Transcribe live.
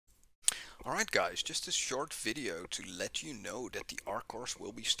Alright guys, just a short video to let you know that the ARC course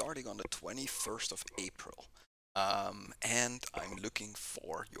will be starting on the 21st of April. And I'm looking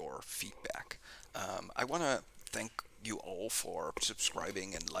for your feedback. I want to thank you all for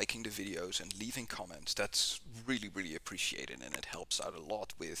subscribing and liking the videos and leaving comments. That's really appreciated, and it helps out a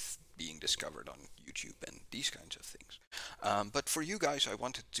lot with being discovered on YouTube and these kinds of things. But for you guys, I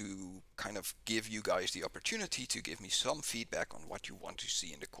wanted to kind of give you guys the opportunity to give me some feedback on what you want to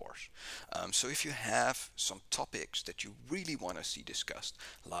see in the course. So if you have some topics that you really want to see discussed,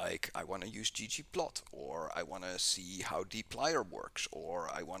 like I want to use ggplot, or I want to see how dplyr works, or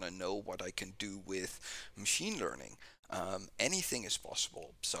I want to know what I can do with machine learning, anything is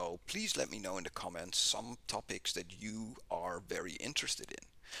possible. So please let me know in the comments some topics that you are very interested in.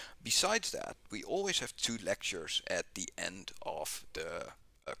 Besides that, we always have two lectures at the end of the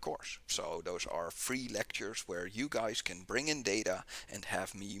course. So those are free lectures where you guys can bring in data and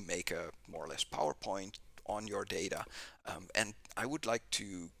have me make a more or less PowerPoint on your data. And I would like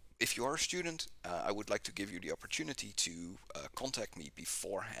to, if you are a student, I would like to give you the opportunity to contact me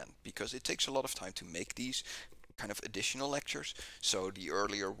beforehand, because it takes a lot of time to make these kind of additional lectures. So the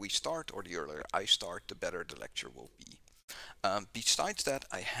earlier we start, or the earlier I start, the better the lecture will be. Besides that,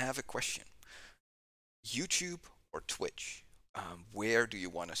 I have a question. YouTube or Twitch? Where do you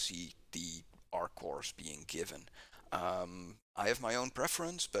want to see the ARC course being given? I have my own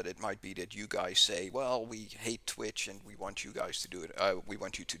preference, but it might be that you guys say, well, we hate Twitch and we want you guys to do it. We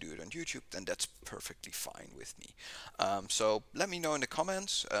want you to do it on YouTube. Then that's perfectly fine with me. So let me know in the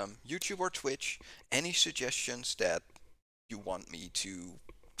comments, YouTube or Twitch, any suggestions that you want me to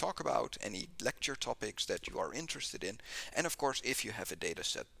talk about, any lecture topics that you are interested in. And of course, if you have a data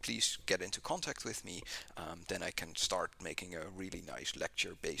set, please get into contact with me. Then I can start making a really nice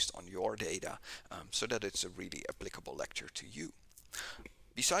lecture based on your data, so that it's a really applicable lecture to you.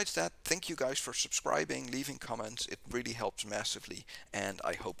 Besides that, thank you guys for subscribing, leaving comments. It really helps massively. And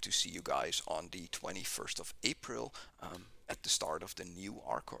I hope to see you guys on the 21st of April, at the start of the new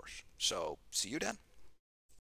ARC course. So see you then.